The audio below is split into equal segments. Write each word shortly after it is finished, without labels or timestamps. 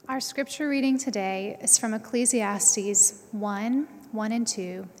scripture reading today is from Ecclesiastes 1, 1 and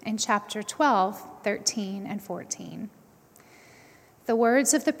 2, and chapter 12, 13 and 14. The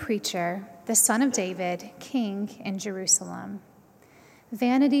words of the preacher, the son of David, king in Jerusalem.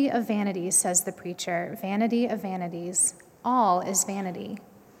 Vanity of vanities, says the preacher, vanity of vanities, all is vanity.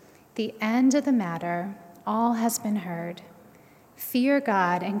 The end of the matter, all has been heard. Fear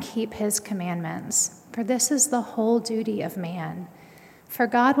God and keep his commandments, for this is the whole duty of man. For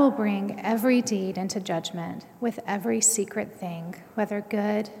God will bring every deed into judgment with every secret thing, whether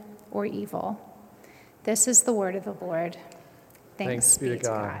good or evil. This is the word of the Lord. Thanks be to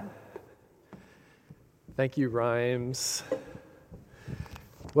God. Thank you, Rhymes.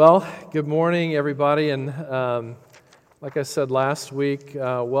 Well, good morning, everybody. And like I said last week,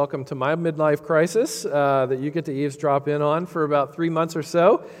 welcome to my midlife crisis that you get to eavesdrop in on for about 3 months or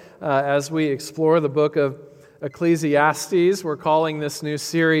so as we explore the book of Ecclesiastes. We're calling this new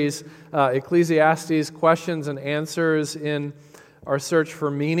series Ecclesiastes Questions and Answers in our search for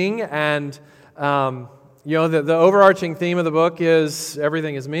meaning. And, the overarching theme of the book is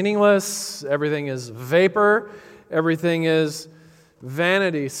everything is meaningless, everything is vapor, everything is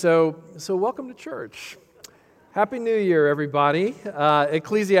vanity. So welcome to church. Happy New Year, everybody.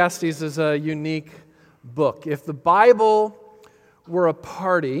 Ecclesiastes is a unique book. If the Bible were a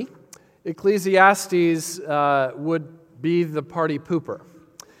party, Ecclesiastes would be the party pooper.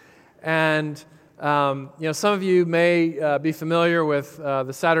 And, some of you may be familiar with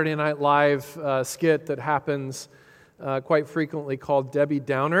the Saturday Night Live skit that happens quite frequently called Debbie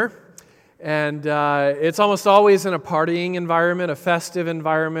Downer. And it's almost always in a partying environment, a festive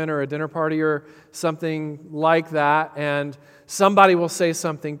environment, or a dinner party or something like that. And somebody will say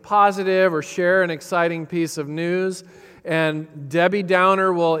something positive or share an exciting piece of news. And Debbie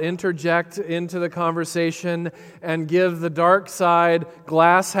Downer will interject into the conversation and give the dark side,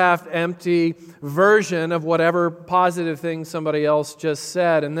 glass half empty version of whatever positive thing somebody else just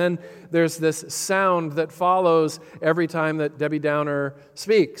said. And then there's this sound that follows every time that Debbie Downer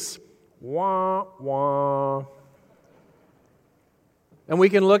speaks. Wah, wah. And we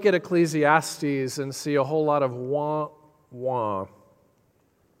can look at Ecclesiastes and see a whole lot of wah, wah.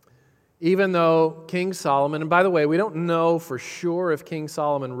 Even though King Solomon, and by the way, we don't know for sure if King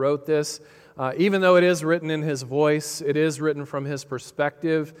Solomon wrote this, even though it is written in his voice, it is written from his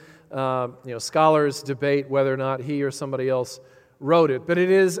perspective. Scholars debate whether or not he or somebody else wrote it, but it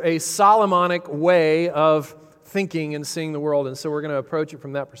is a Solomonic way of thinking and seeing the world, and so we're going to approach it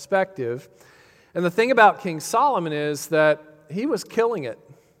from that perspective. And the thing about King Solomon is that he was killing it.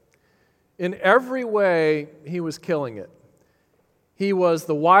 In every way, he was killing it. He was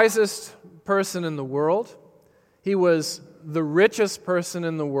the wisest person in the world. He was the richest person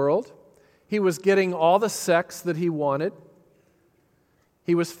in the world. He was getting all the sex that he wanted.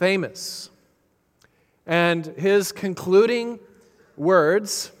 He was famous. And his concluding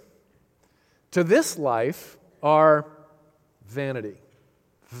words to this life are vanity.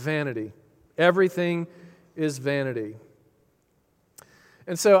 Vanity. Everything is vanity.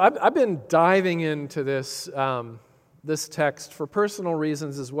 And so I've been diving into this text for personal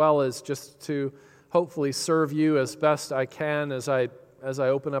reasons as well as just to hopefully serve you as best I can as I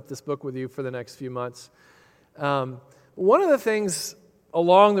open up this book with you for the next few months. One of the things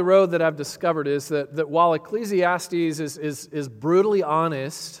along the road that I've discovered is that while Ecclesiastes is brutally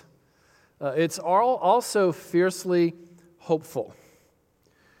honest, it's also fiercely hopeful.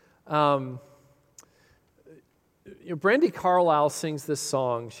 Brandi Carlile sings this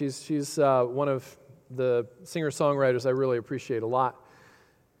song. She's one of the singer-songwriters I really appreciate a lot.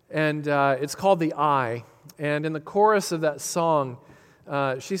 And it's called The Eye. And in the chorus of that song,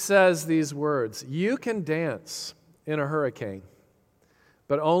 she says these words, "You can dance in a hurricane,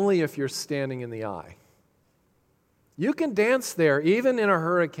 but only if you're standing in the eye." You can dance there, even in a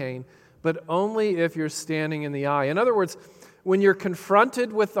hurricane, but only if you're standing in the eye. In other words, when you're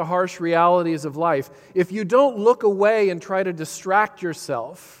confronted with the harsh realities of life, if you don't look away and try to distract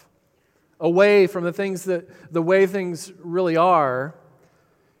yourself away from the way things really are,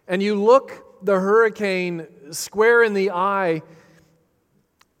 and you look the hurricane square in the eye,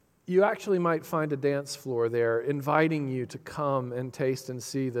 you actually might find a dance floor there inviting you to come and taste and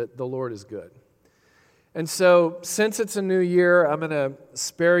see that the Lord is good. And so, since it's a new year, I'm going to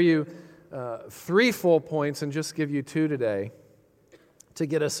spare you 3 full points and just give you 2 today to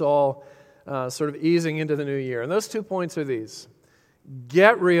get us all sort of easing into the new year. And those 2 points are these.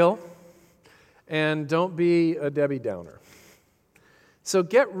 Get real. And don't be a Debbie Downer. So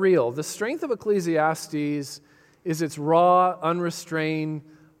get real. The strength of Ecclesiastes is its raw, unrestrained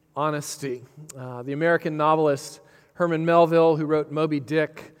honesty. The American novelist Herman Melville, who wrote Moby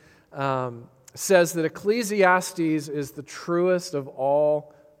Dick, says that Ecclesiastes is the truest of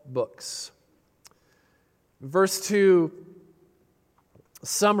all books. Verse 2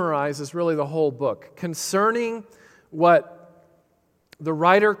 summarizes really the whole book concerning what the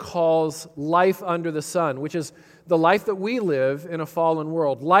writer calls life under the sun, which is the life that we live in a fallen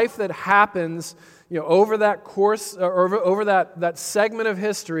world, life that happens, over that course or over that segment of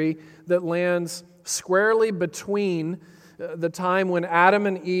history that lands squarely between the time when Adam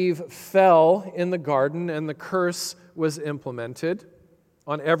and Eve fell in the garden and the curse was implemented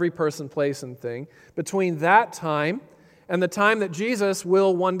on every person, place, and thing. Between that time and the time that Jesus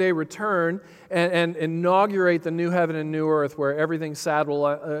will one day return and inaugurate the new heaven and new earth, where everything sad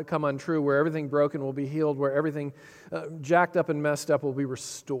will come untrue, where everything broken will be healed, where everything jacked up and messed up will be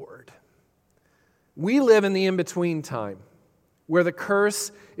restored. We live in the in-between time, where the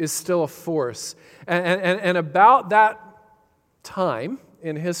curse is still a force. And about that time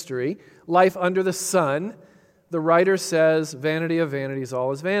in history, life under the sun, the writer says, vanity of vanities,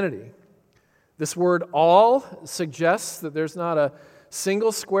 all is vanity. This word all suggests that there's not a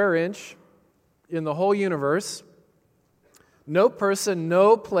single square inch in the whole universe, no person,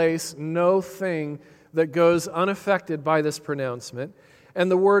 no place, no thing that goes unaffected by this pronouncement.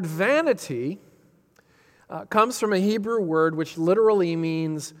 And the word vanity comes from a Hebrew word which literally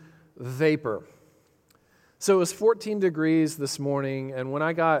means vapor. So it was 14 degrees this morning, and when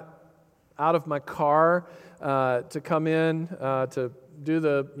I got out of my car to come in to do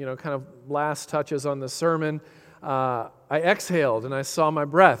the kind of last touches on the sermon, I exhaled and I saw my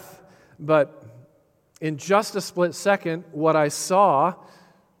breath. But in just a split second, what I saw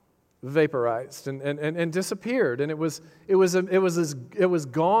vaporized and disappeared, and it was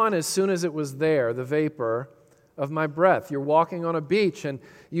gone as soon as it was there. The vapor of my breath. You're walking on a beach and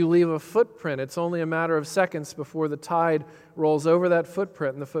you leave a footprint. It's only a matter of seconds before the tide rolls over that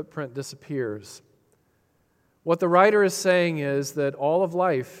footprint and the footprint disappears. What the writer is saying is that all of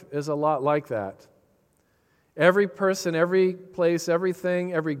life is a lot like that. Every person, every place,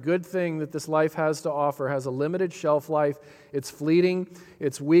 everything, every good thing that this life has to offer has a limited shelf life. It's fleeting,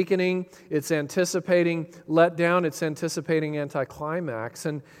 it's weakening, it's anticipating letdown, it's anticipating anticlimax.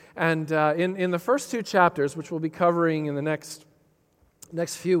 And in the first two chapters, which we'll be covering in the next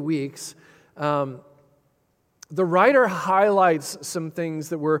few weeks, the writer highlights some things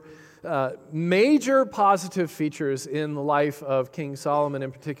that were major positive features in the life of King Solomon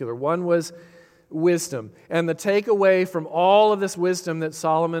in particular. One was wisdom, and the takeaway from all of this wisdom that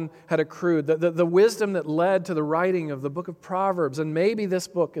Solomon had accrued, the wisdom that led to the writing of the book of Proverbs, and maybe this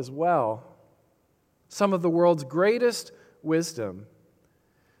book as well, some of the world's greatest wisdom.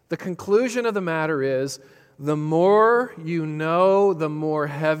 The conclusion of the matter is, the more you know, the more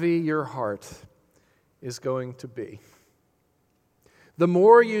heavy your heart is going to be. The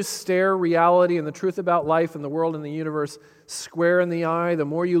more you stare reality and the truth about life and the world and the universe square in the eye, the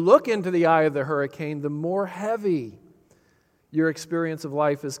more you look into the eye of the hurricane, the more heavy your experience of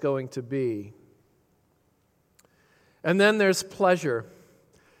life is going to be. And then there's pleasure.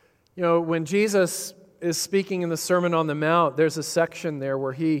 When Jesus is speaking in the Sermon on the Mount, there's a section there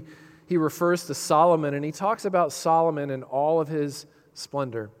where he refers to Solomon, and he talks about Solomon in all of his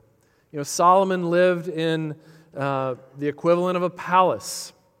splendor. Solomon lived in the equivalent of a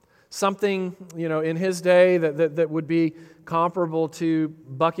palace, something in his day that would be comparable to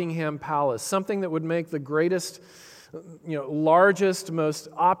Buckingham Palace, something that would make the greatest, largest, most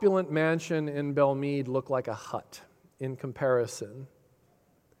opulent mansion in Belmead look like a hut in comparison.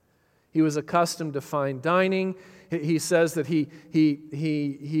 He was accustomed to fine dining. He says that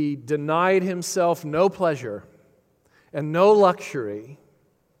he denied himself no pleasure and no luxury.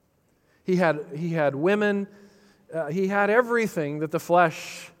 He had women. He had everything that the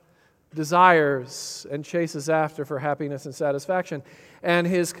flesh desires and chases after for happiness and satisfaction. And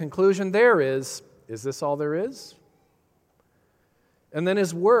his conclusion there is this all there is? And then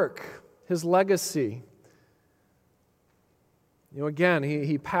his work, his legacy. Again,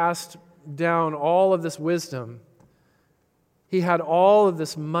 he passed down all of this wisdom. He had all of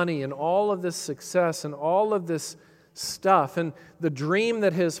this money and all of this success and all of this stuff. And the dream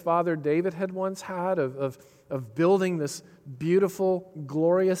that his father David had once had of building this beautiful,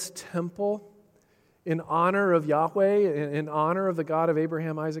 glorious temple in honor of Yahweh, in honor of the God of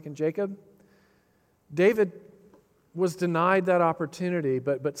Abraham, Isaac, and Jacob. David was denied that opportunity,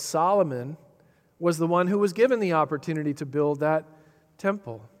 but Solomon was the one who was given the opportunity to build that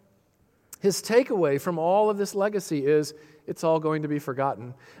temple. His takeaway from all of this legacy is it's all going to be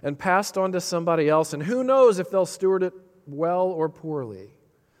forgotten and passed on to somebody else, and who knows if they'll steward it well or poorly.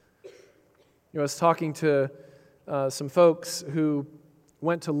 I was talking to some folks who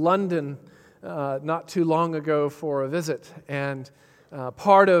went to London not too long ago for a visit, and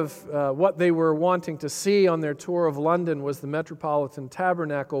part of what they were wanting to see on their tour of London was the Metropolitan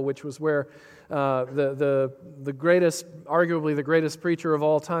Tabernacle, which was where the greatest, arguably the greatest preacher of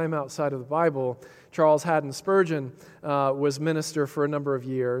all time outside of the Bible, Charles Haddon Spurgeon, was minister for a number of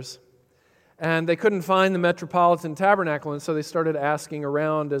years. And they couldn't find the Metropolitan Tabernacle, and so they started asking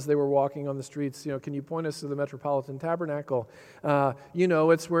around as they were walking on the streets, can you point us to the Metropolitan Tabernacle?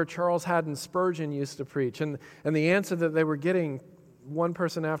 It's where Charles Haddon Spurgeon used to preach. And the answer that they were getting, one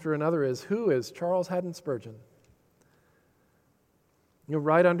person after another, is, who is Charles Haddon Spurgeon?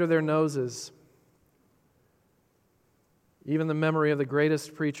 Right under their noses, even the memory of the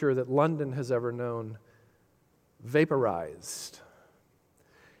greatest preacher that London has ever known vaporized.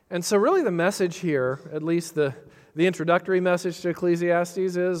 And so really the message here, at least the introductory message to Ecclesiastes,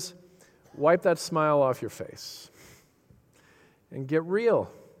 is wipe that smile off your face and get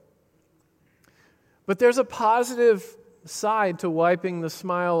real. But there's a positive side to wiping the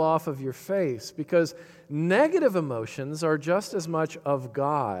smile off of your face, because negative emotions are just as much of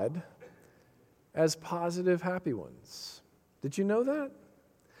God as positive, happy ones. Did you know that?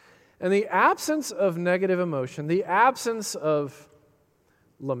 And the absence of negative emotion, the absence of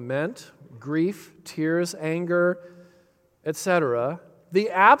lament, grief, tears, anger, etc., the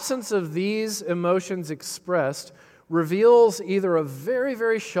absence of these emotions expressed reveals either a very,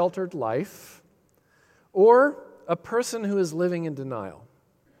 very sheltered life or a person who is living in denial.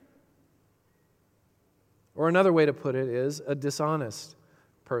 Or another way to put it is a dishonest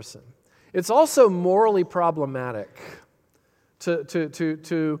person. It's also morally problematic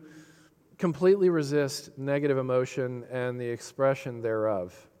to completely resist negative emotion and the expression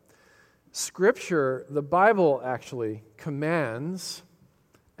thereof. Scripture, the Bible actually commands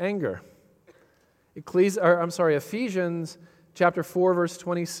anger. Ephesians chapter 4, verse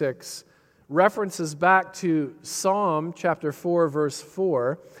 26 references back to Psalm chapter 4, verse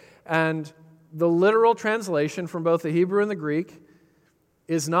 4, and the literal translation from both the Hebrew and the Greek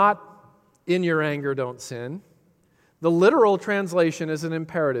is not, in your anger don't sin. The literal translation is an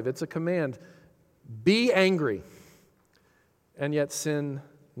imperative. It's a command. Be angry, and yet sin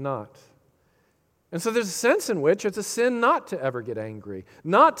not. And so there's a sense in which it's a sin not to ever get angry,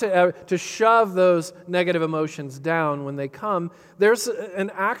 not to shove those negative emotions down when they come. There's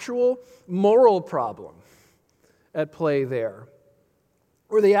an actual moral problem at play there.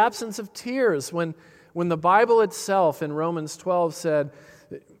 Or the absence of tears, when the Bible itself in Romans 12 said,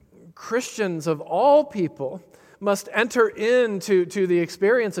 Christians of all people must enter into the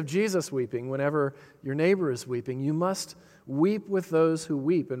experience of Jesus weeping. Whenever your neighbor is weeping, you must weep with those who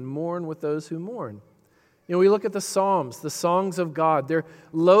weep and mourn with those who mourn. We look at the Psalms, the songs of God. They're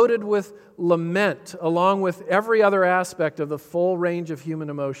loaded with lament along with every other aspect of the full range of human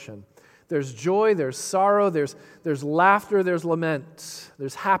emotion. There's joy, there's sorrow, there's laughter, there's lament,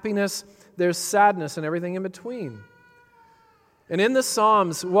 there's happiness, there's sadness, and everything in between. And in the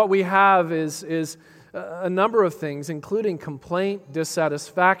Psalms, what we have is a number of things, including complaint,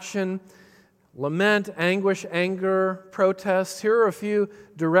 dissatisfaction, lament, anguish, anger, protest. Here are a few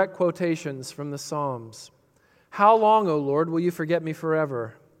direct quotations from the Psalms. How long, O Lord, will you forget me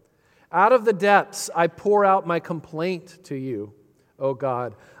forever? Out of the depths I pour out my complaint to you, O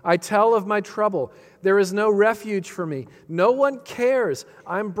God. I tell of my trouble. There is no refuge for me. No one cares.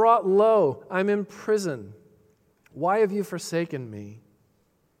 I'm brought low. I'm in prison. Why have you forsaken me?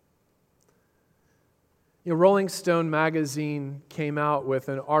 Rolling Stone magazine came out with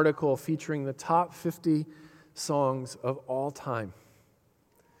an article featuring the top 50 songs of all time.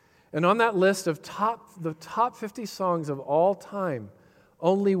 And on that list of the top 50 songs of all time,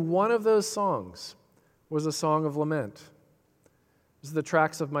 only one of those songs was a song of lament. It was The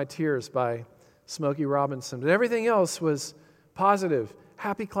Tracks of My Tears by Smokey Robinson. But everything else was positive,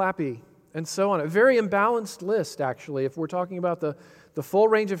 happy clappy, and so on. A very imbalanced list, actually, if we're talking about the full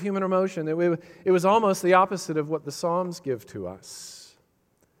range of human emotion. It was almost the opposite of what the Psalms give to us.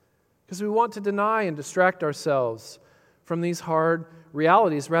 Because we want to deny and distract ourselves from these hard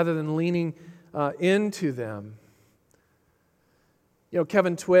realities rather than leaning into them.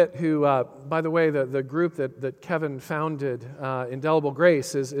 Kevin Twitt, who, by the way, the group that Kevin founded, Indelible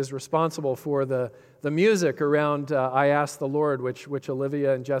Grace, is responsible for the music around I Asked the Lord, which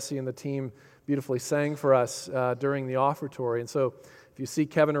Olivia and Jesse and the team beautifully sang for us during the offertory. And so if you see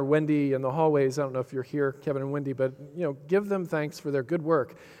Kevin or Wendy in the hallways, I don't know if you're here, Kevin and Wendy, but give them thanks for their good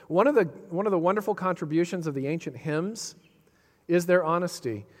work. One of the wonderful contributions of the ancient hymns is their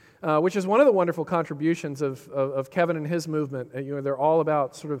honesty, which is one of the wonderful contributions of Kevin and his movement. They're all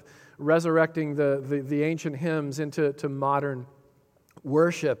about sort of resurrecting the ancient hymns into modern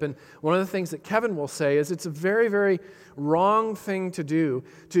worship. And one of the things that Kevin will say is it's a very, very wrong thing to do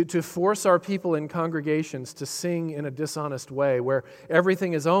to force our people in congregations to sing in a dishonest way, where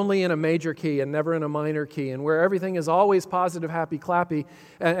everything is only in a major key and never in a minor key, and where everything is always positive, happy, clappy,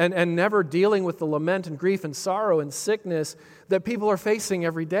 and never dealing with the lament and grief and sorrow and sickness that people are facing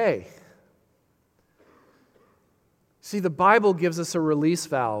every day. See, the Bible gives us a release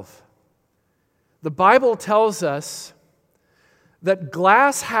valve. The Bible tells us that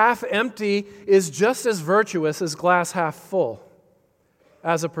glass half empty is just as virtuous as glass half full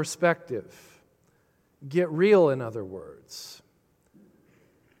as a perspective. Get real, in other words.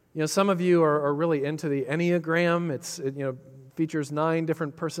 Some of you are really into the Enneagram. It features 9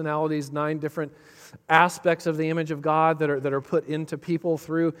 different personalities, 9 different aspects of the image of God that are put into people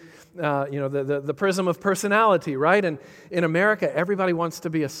through the prism of personality, right? And in America, everybody wants to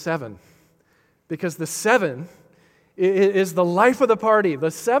be a 7 because the 7 is the life of the party. The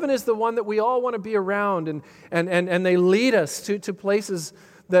 7 is the one that we all want to be around, and they lead us to places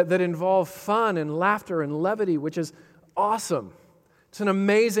that involve fun and laughter and levity, which is awesome. It's an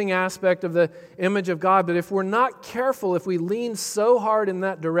amazing aspect of the image of God, but if we're not careful, if we lean so hard in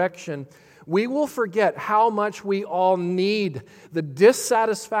that direction, we will forget how much we all need the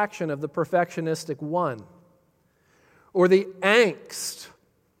dissatisfaction of the perfectionistic one, or the angst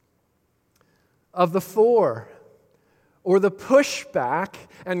of the 4, or the pushback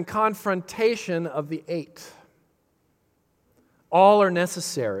and confrontation of the 8. All are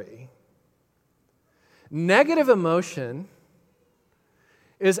necessary. Negative emotion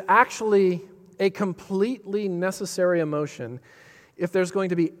is actually a completely necessary emotion if there's going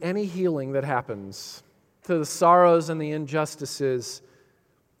to be any healing that happens to the sorrows and the injustices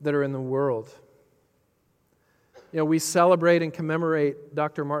that are in the world. We celebrate and commemorate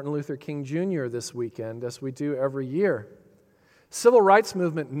Dr. Martin Luther King Jr. this weekend, as we do every year. Civil rights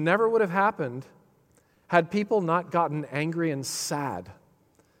movement never would have happened had people not gotten angry and sad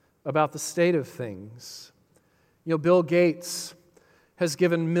about the state of things. Bill Gates has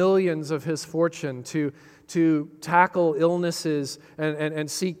given millions of his fortune to tackle illnesses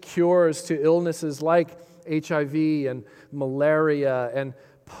and seek cures to illnesses like HIV and malaria and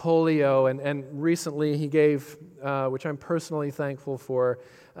polio, and recently he gave, which I'm personally thankful for,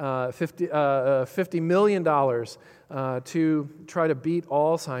 $50 million to try to beat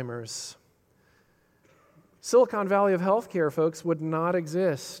Alzheimer's. Silicon Valley of healthcare, folks, would not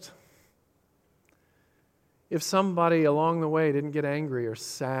exist if somebody along the way didn't get angry or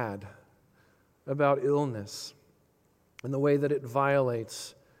sad about illness and the way that it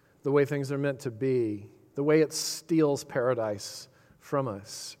violates the way things are meant to be, the way it steals paradise from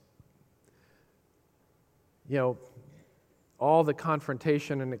us. All the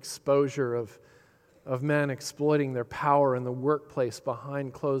confrontation and exposure of men exploiting their power in the workplace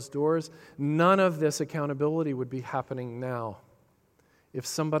behind closed doors, none of this accountability would be happening now if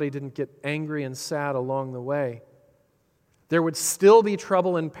somebody didn't get angry and sad along the way. There would still be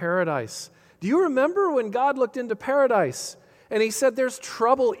trouble in paradise. Do you remember when God looked into paradise and He said there's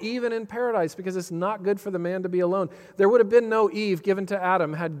trouble even in paradise because it's not good for the man to be alone? There would have been no Eve given to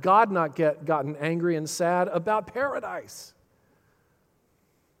Adam had God not gotten angry and sad about paradise.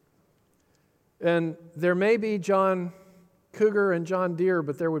 And there may be John Cougar and John Deere,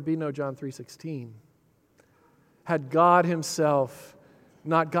 but there would be no John 3:16. Had God Himself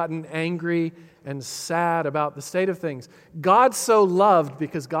not gotten angry and sad about the state of things. God so loved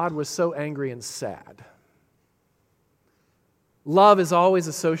because God was so angry and sad. Love is always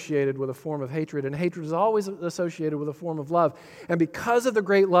associated with a form of hatred, and hatred is always associated with a form of love. And because of the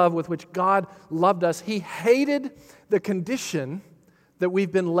great love with which God loved us, He hated the condition that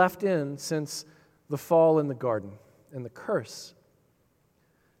we've been left in since the fall in the garden and the curse.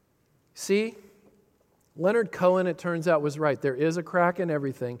 See, Leonard Cohen, it turns out, was right. There is a crack in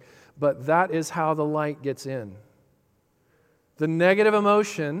everything, but that is how the light gets in. The negative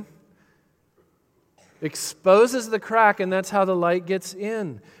emotion exposes the crack, and that's how the light gets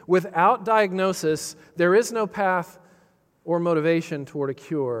in. Without diagnosis, there is no path or motivation toward a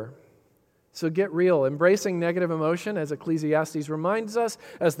cure. So get real. Embracing negative emotion, as Ecclesiastes reminds us,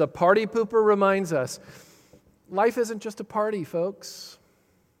 as the party pooper reminds us, life isn't just a party, folks.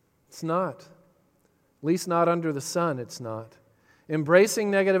 It's not. At least not under the sun, it's not. Embracing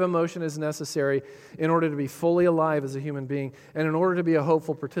negative emotion is necessary in order to be fully alive as a human being and in order to be a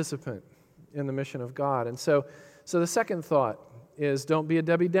hopeful participant in the mission of God. And so the second thought is, don't be a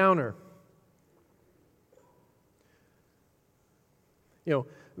Debbie Downer.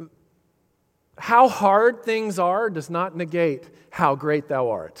 How hard things are does not negate how great thou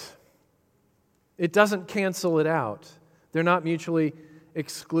art. It doesn't cancel it out. They're not mutually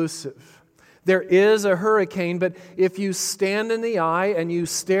exclusive. There is a hurricane, but if you stand in the eye and you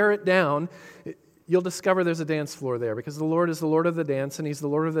stare it down, you'll discover there's a dance floor there, because the Lord is the Lord of the dance, and He's the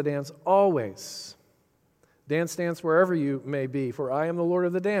Lord of the dance always. Dance, dance wherever you may be, for I am the Lord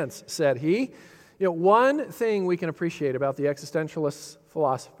of the dance, said He. One thing we can appreciate about the existentialist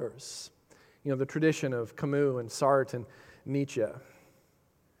philosophers, the tradition of Camus and Sartre and Nietzsche,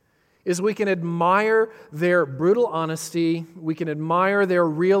 is we can admire their brutal honesty, we can admire their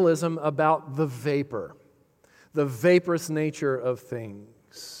realism about the vaporous nature of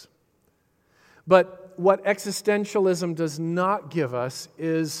things. But what existentialism does not give us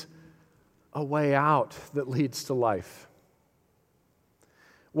is a way out that leads to life.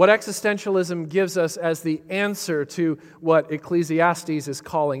 What existentialism gives us as the answer to what Ecclesiastes is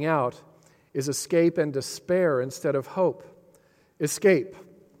calling out is escape and despair instead of hope. Escape.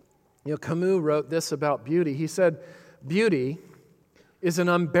 Camus wrote this about beauty. He said, beauty is an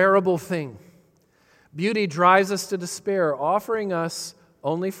unbearable thing. Beauty drives us to despair, offering us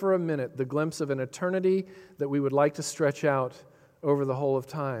only for a minute the glimpse of an eternity that we would like to stretch out over the whole of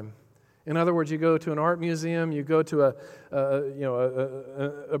time. In other words, you go to an art museum, you go to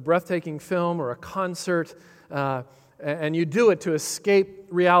a breathtaking film or a concert, and you do it to escape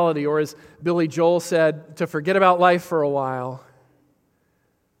reality, or as Billy Joel said, to forget about life for a while.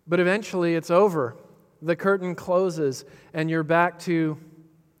 But eventually it's over. The curtain closes, and you're back to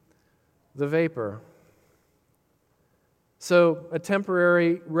the vapor. So a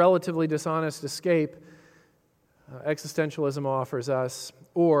temporary, relatively dishonest escape existentialism offers us,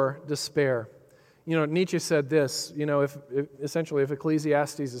 or despair. Nietzsche said this, if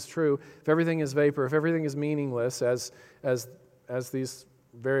Ecclesiastes is true, if everything is vapor, if everything is meaningless, as these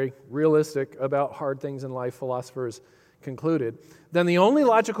very realistic about hard things in life philosophers concluded, then the only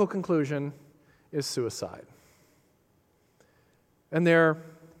logical conclusion is suicide. And there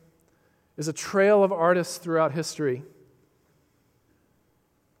is a trail of artists throughout history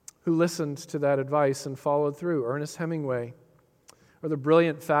who listened to that advice and followed through. Ernest Hemingway, or the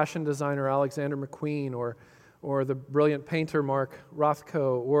brilliant fashion designer Alexander McQueen, or the brilliant painter Mark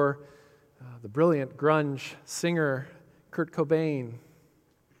Rothko, or the brilliant grunge singer Kurt Cobain.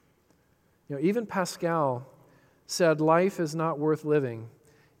 Even Pascal said life is not worth living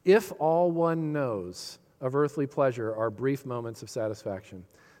if all one knows of earthly pleasure are brief moments of satisfaction,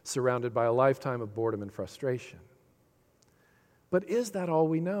 surrounded by a lifetime of boredom and frustration. But is that all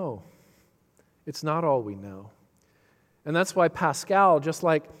we know? It's not all we know. And that's why Pascal, just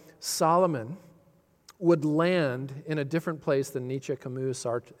like Solomon, would land in a different place than Nietzsche, Camus,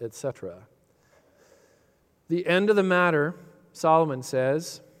 Sartre, etc. The end of the matter, Solomon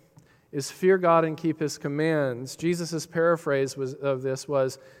says, is fear God and keep His commands. Jesus' paraphrase of this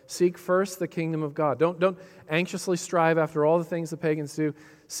was, seek first the kingdom of God. Don't anxiously strive after all the things the pagans do.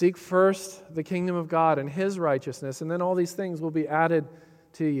 Seek first the kingdom of God and His righteousness, and then all these things will be added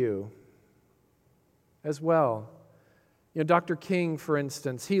to you as well. Dr. King, for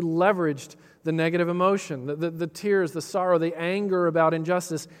instance, he leveraged the negative emotion, the tears, the sorrow, the anger about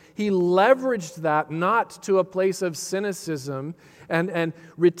injustice. He leveraged that not to a place of cynicism and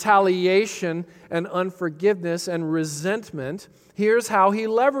retaliation and unforgiveness and resentment. Here's how he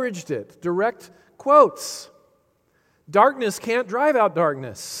leveraged it. Direct quotes. Darkness can't drive out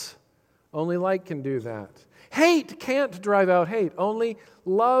darkness. Only light can do that. Hate can't drive out hate. Only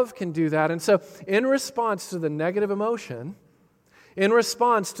love can do that. And so, in response to the negative emotion, in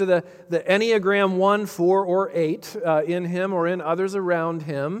response to the Enneagram 1, 4, or 8 in him or in others around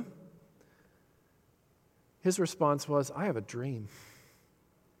him, his response was, I have a dream.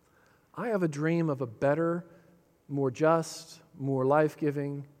 I have a dream of a better, more just, more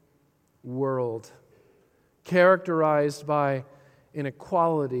life-giving world, characterized by an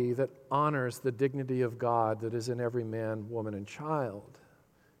equality that honors the dignity of God that is in every man, woman, and child,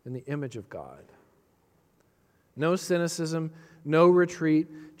 in the image of God. No cynicism, no retreat.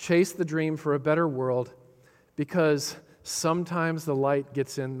 Chase the dream for a better world, because sometimes the light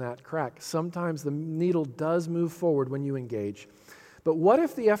gets in that crack. Sometimes the needle does move forward when you engage. But what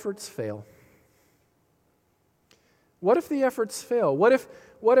if the efforts fail? What if the efforts fail? What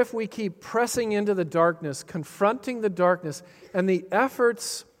if we keep pressing into the darkness, confronting the darkness, and the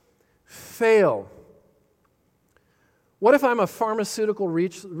efforts fail? What if I'm a pharmaceutical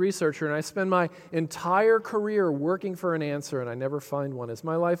researcher and I spend my entire career working for an answer and I never find one? Is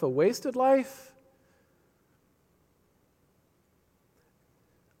my life a wasted life?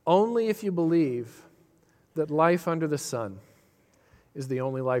 Only if you believe that life under the sun is the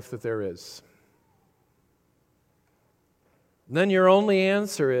only life that there is. Then your only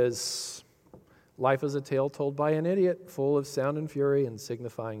answer is Life is a tale told by an idiot, full of sound and fury and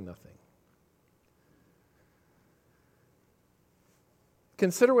signifying nothing.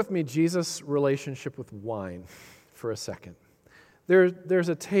 Consider with me Jesus' relationship with wine for a second. There's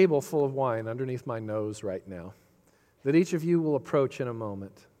a table full of wine underneath my nose right now that each of you will approach in a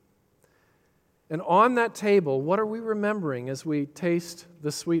moment. And on that table, what are we remembering as we taste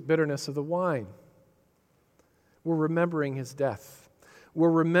the sweet bitterness of the wine? We're remembering his death. We're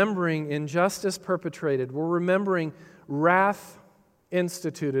remembering injustice perpetrated. We're remembering wrath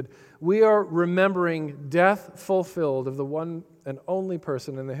instituted. We are remembering death fulfilled of the one and only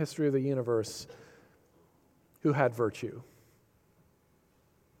person in the history of the universe who had virtue,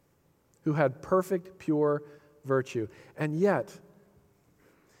 who had perfect, pure virtue. And yet,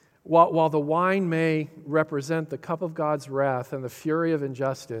 while the wine may represent the cup of God's wrath and the fury of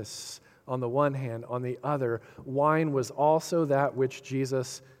injustice on the one hand, on the other, wine was also that which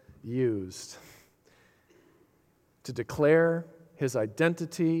Jesus used to declare his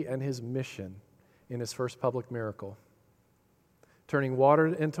identity and his mission in his first public miracle, turning water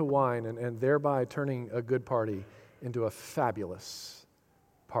into wine and thereby turning a good party into a fabulous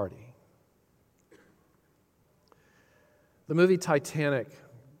party. The movie Titanic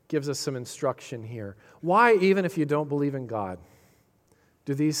gives us some instruction here. Why, even if you don't believe in God,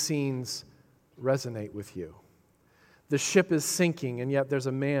 do these scenes resonate with you? The ship is sinking, and yet there's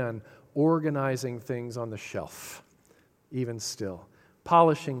a man organizing things on the shelf, even still,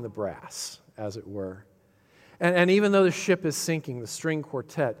 polishing the brass, as it were. And even though the ship is sinking, the string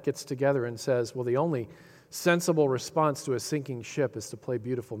quartet gets together and says, well, the only sensible response to a sinking ship is to play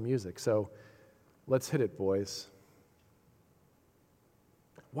beautiful music, so let's hit it, boys.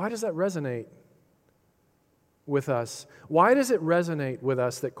 Why does that resonate with us? Why does it resonate with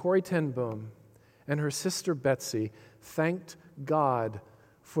us that Corrie ten Boom and her sister Betsy thanked God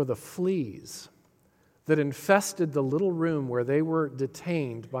for the fleas that infested the little room where they were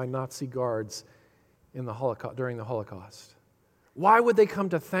detained by Nazi guards in the Holocaust, during the Holocaust? Why would they come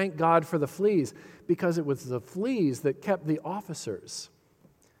to thank God for the fleas? Because it was the fleas that kept the officers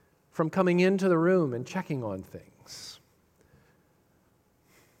from coming into the room and checking on things.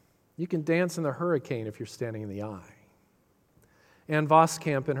 You can dance in the hurricane if you're standing in the eye. Ann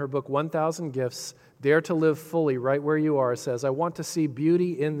Voskamp, in her book 1,000 Gifts, Dare to Live Fully Right Where You Are, says, I want to see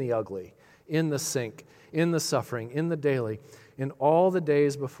beauty in the ugly, in the sink, in the suffering, in the daily, in all the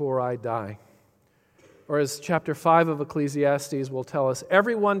days before I die. Or as chapter 5 of Ecclesiastes will tell us,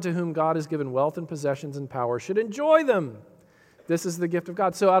 everyone to whom God has given wealth and possessions and power should enjoy them. This is the gift of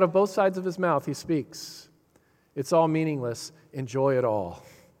God. So out of both sides of his mouth he speaks. It's all meaningless. Enjoy it all.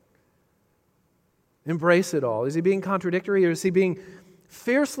 Embrace it all. Is he being contradictory, or is he being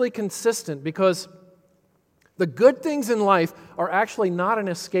fiercely consistent? Because the good things in life are actually not an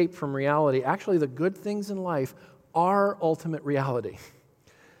escape from reality. Actually, the good things in life are ultimate reality.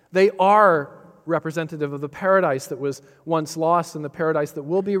 They are representative of the paradise that was once lost and the paradise that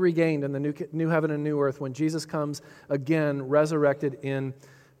will be regained in the new heaven and new earth when Jesus comes again, resurrected in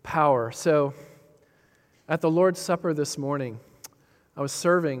power. So, at the Lord's Supper this morning, I was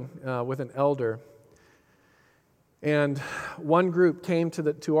serving with an elder. And one group came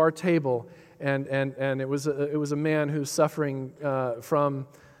to our table, and it was a man who's suffering from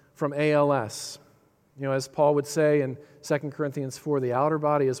ALS. You know, as Paul would say in 2 Corinthians 4, the outer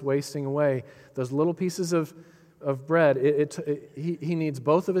body is wasting away. Those little pieces of bread, he needs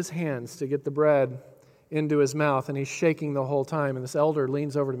both of his hands to get the bread into his mouth, and he's shaking the whole time. And this elder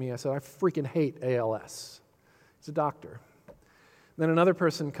leans over to me. I said, I freaking hate ALS. He's a doctor. Then another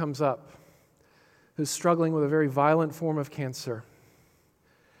person comes up who's struggling with a very violent form of cancer.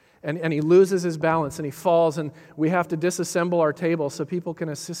 And he loses his balance and he falls, and we have to disassemble our table so people can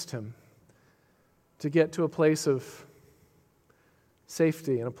assist him to get to a place of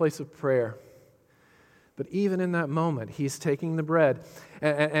safety and a place of prayer. But even in that moment, he's taking the bread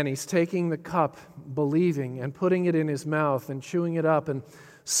and he's taking the cup, believing, and putting it in his mouth and chewing it up and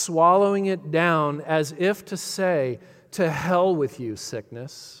swallowing it down as if to say, to hell with you,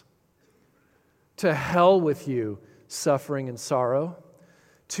 sickness. To hell with you, suffering and sorrow.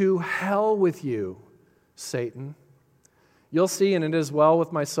 To hell with you, Satan. You'll see, and it is well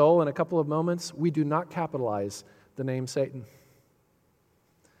with my soul in a couple of moments, we do not capitalize the name Satan.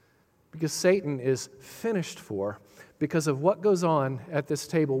 Because Satan is finished for because of what goes on at this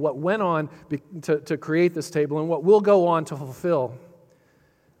table, what went on to create this table, and what will go on to fulfill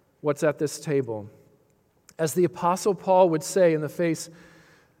what's at this table. As the Apostle Paul would say in the face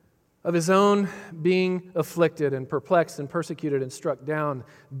of his own being afflicted and perplexed and persecuted and struck down,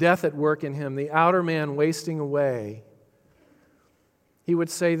 death at work in him, the outer man wasting away, he would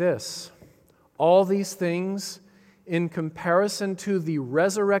say this, All these things in comparison to the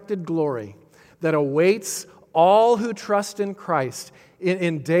resurrected glory that awaits all who trust in Christ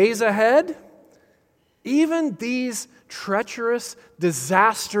in days ahead, even these treacherous,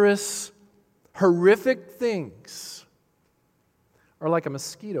 disastrous, horrific things are like a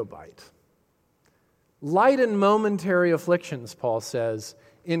mosquito bite. Light and momentary afflictions, Paul says,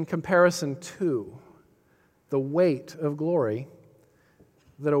 in comparison to the weight of glory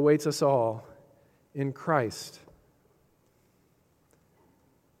that awaits us all in Christ.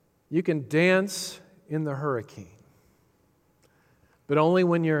 You can dance in the hurricane, but only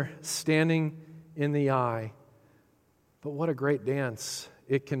when you're standing in the eye. But what a great dance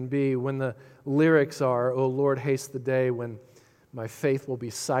it can be when the lyrics are, "O Lord, haste the day when my faith will be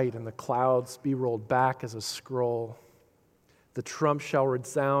sight and the clouds be rolled back as a scroll. The trump shall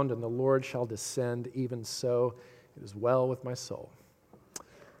resound and the Lord shall descend. Even so, it is well with my soul."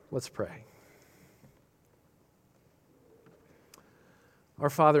 Let's pray. Our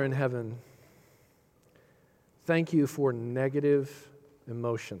Father in heaven, thank you for negative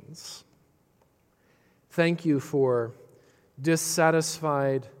emotions. Thank you for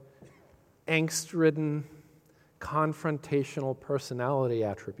dissatisfied, angst-ridden, confrontational personality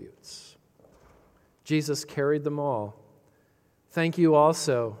attributes. Jesus carried them all. Thank you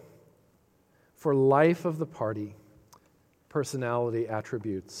also for life of the party personality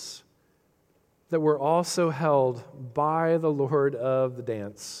attributes that were also held by the Lord of the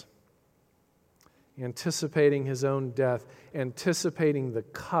dance, anticipating his own death, anticipating the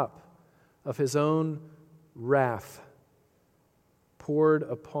cup of his own wrath poured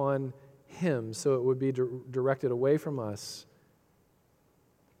upon him so it would be directed away from us.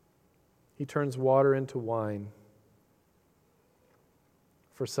 He turns water into wine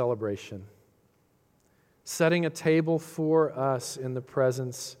for celebration, setting a table for us in the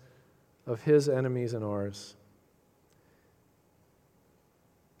presence of his enemies and ours.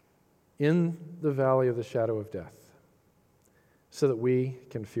 In the valley of the shadow of death, so that we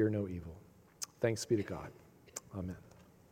can fear no evil. Thanks be to God. Amen.